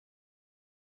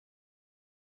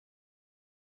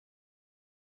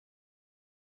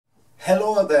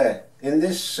Hello there. In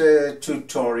this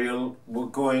tutorial we're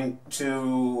going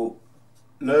to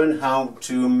learn how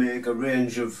to make a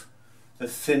range of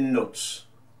thin nuts.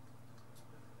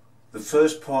 The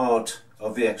first part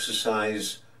of the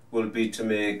exercise will be to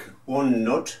make one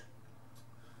nut,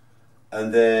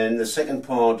 and then the second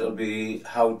part will be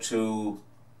how to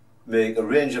make a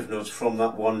range of nuts from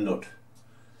that one nut,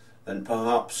 and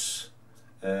perhaps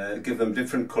give them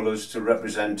different colours to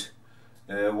represent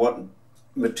what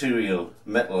material,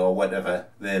 metal or whatever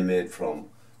they're made from.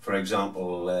 For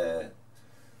example,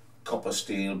 copper,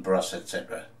 steel, brass,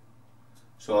 etc.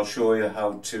 So I'll show you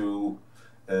how to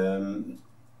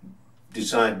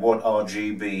decide what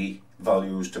RGB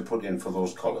values to put in for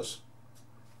those colours.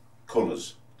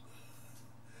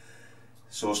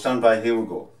 So stand by, here we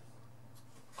go.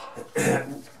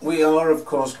 We are of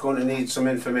course going to need some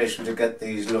information to get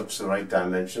these nuts the right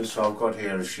dimensions, so I've got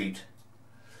here a sheet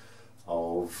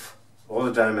of all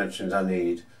the dimensions I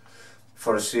need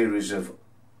for a series of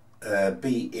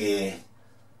BA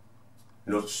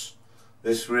nuts.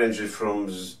 This ranges from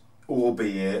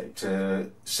OBA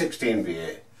to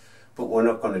 16BA, but we're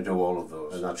not going to do all of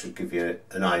those, and that should give you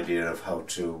an idea of how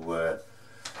to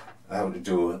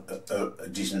do a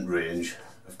decent range.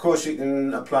 Of course you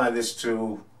can apply this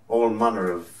to all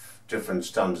manner of different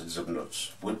standards of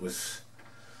nuts, with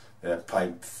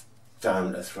pipe,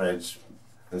 diameter threads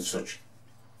and such.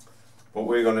 But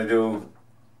we're going to do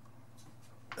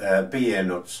BA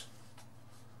nuts,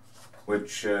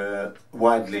 which are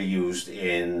widely used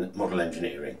in model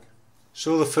engineering.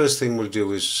 So the first thing we'll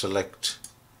do is select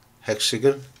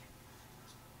hexagon,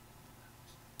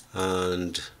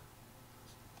 and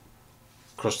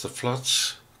across the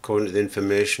flats, according to the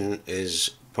information,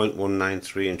 is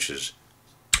 0.193 inches.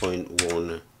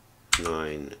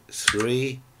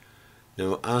 0.193.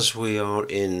 Now, as we are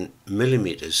in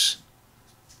millimeters,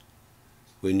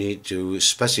 we need to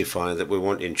specify that we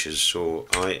want inches, so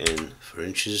IN for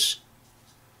inches,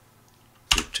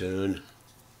 return.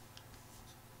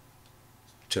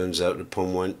 Turns out that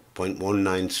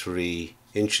 0.193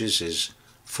 inches is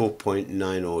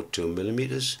 4.902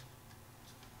 millimeters.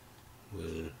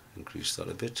 We'll increase that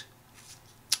a bit.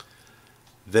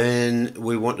 Then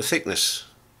we want the thickness.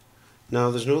 Now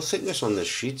there's no thickness on this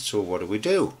sheet, so what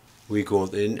do? We go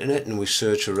on the internet and we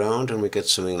search around and we get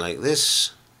something like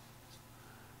this.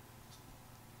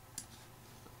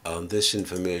 And this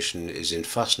information is in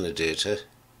fastener data.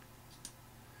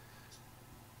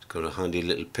 It's got a handy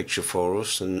little picture for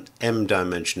us, and M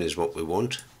dimension is what we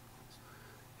want.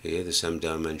 Here, this M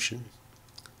dimension.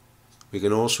 We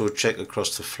can also check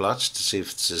across the flats to see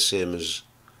if it's the same as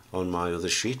on my other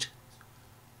sheet.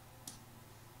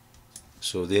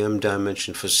 So the M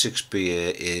dimension for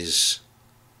 6BA is,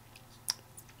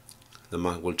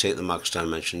 we'll take the max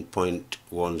dimension,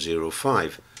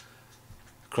 0.105.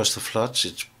 Across the flats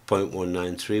it's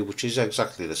 0.193, which is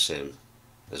exactly the same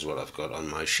as what I've got on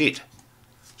my sheet.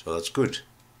 So that's good.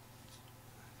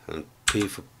 And P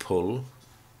for pull,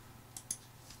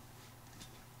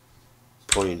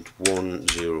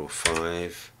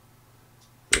 0.105.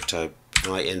 We type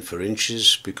IN for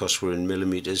inches because we're in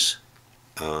millimeters,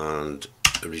 and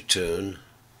a return.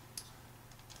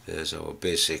 There's our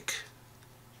basic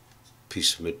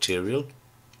piece of material.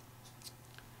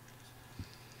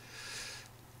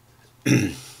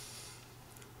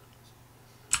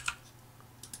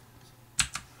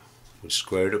 We'll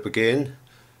square it up again,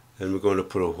 and we're going to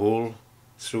put a hole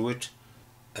through it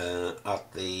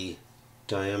at the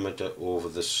diameter over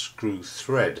the screw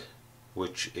thread,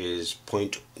 which is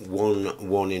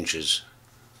 0.11 inches.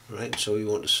 Right, so you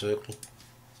want a circle.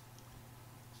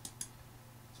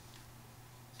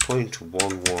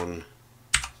 0.11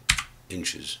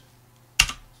 inches.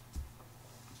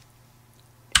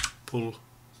 Pull,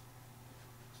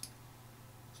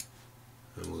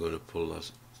 and we're going to pull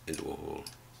that into a hole.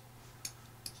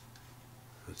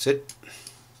 That's it.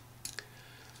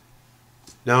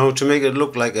 Now, to make it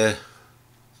look like a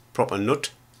proper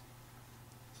nut,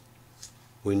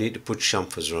 we need to put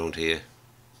chamfers around here.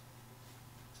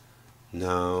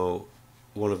 Now,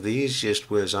 one of the easiest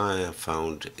ways I have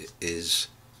found is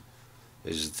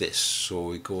this. So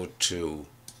we go to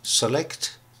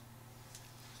select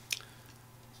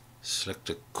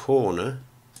a corner,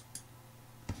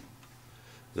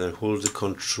 then hold the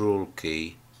control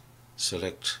key,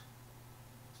 select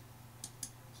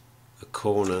a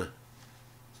corner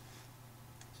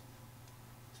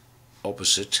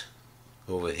opposite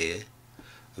over here,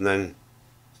 and then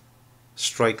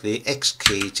strike the X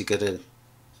key to get a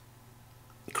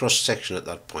cross section at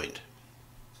that point.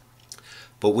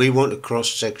 But we want a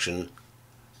cross section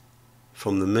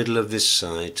from the middle of this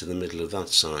side to the middle of that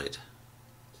side.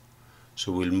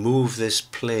 So we'll move this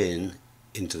plane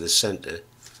into the center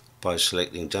by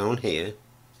selecting down here,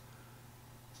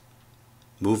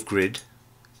 move grid,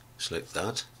 select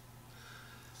that,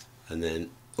 and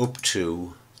then up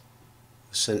to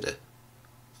the center.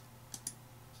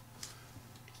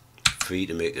 V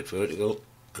to make it vertical,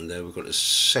 and there we've got a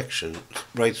section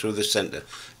right through the center.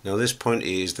 Now this point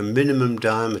here is the minimum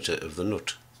diameter of the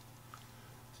nut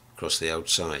across the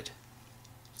outside,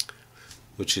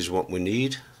 which is what we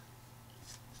need.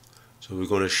 So we're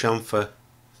going to chamfer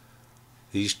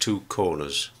these two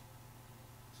corners.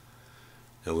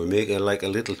 Now we make like a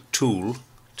little tool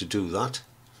to do that,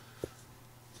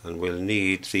 and we'll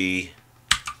need the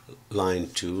line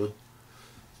tool,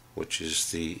 which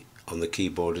is on the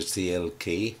keyboard it's the L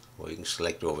key, or you can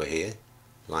select over here,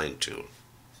 line tool.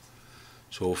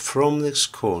 So from this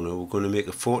corner we're going to make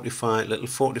a little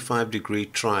 45-degree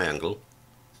triangle.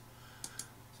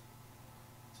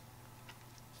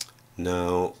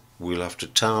 Now we'll have to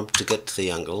tab to get to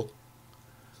the angle.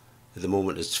 At the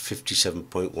moment it's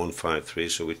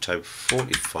 57.153, so we type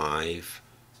 45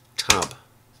 tab.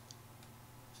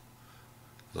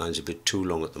 Line's a bit too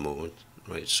long at the moment.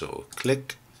 Right, so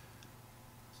click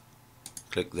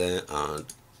there and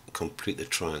complete the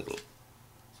triangle.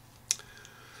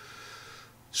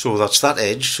 So that's that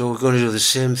edge. So we're going to do the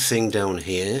same thing down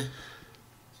here.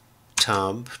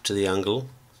 Tab to the angle,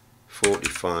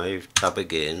 45, tab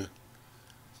again,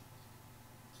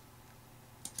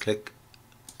 click,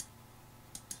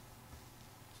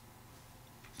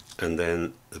 and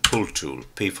then the pull tool,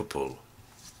 P for pull.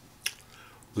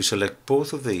 We select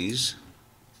both of these,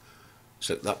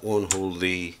 select that one, hold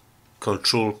the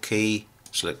control key,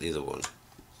 select the other one.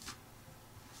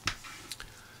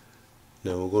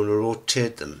 Now we're going to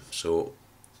rotate them, so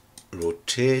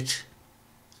rotate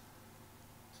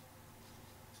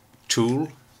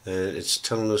tool, and it's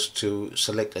telling us to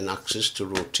select an axis to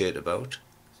rotate about.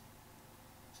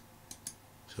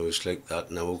 So we select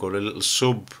that. Now we've got a little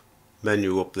sub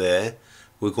menu up there.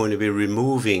 We're going to be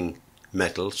removing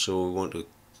metal, so we want to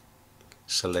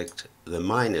select the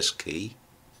minus key,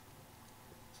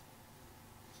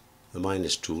 the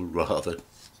minus tool rather,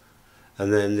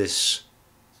 and then this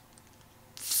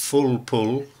full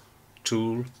pull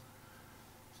tool,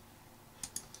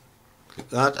 click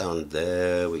that, and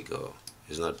there we go.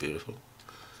 Isn't that beautiful?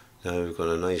 Now we've got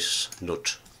a nice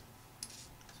nut.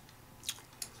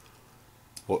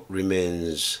 What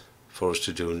remains for us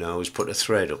to do now is put a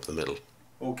thread up the middle.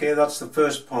 Okay, that's the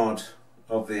first part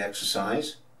of the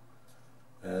exercise.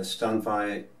 Stand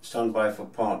by for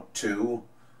part 2,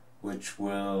 which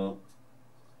will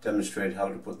demonstrate how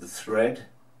to put the thread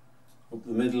up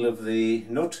the middle of the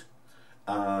nut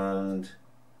and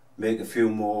make a few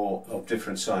more of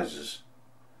different sizes.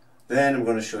 Then I'm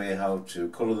going to show you how to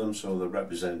colour them so they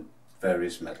represent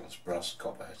various metals, brass,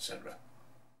 copper, etc.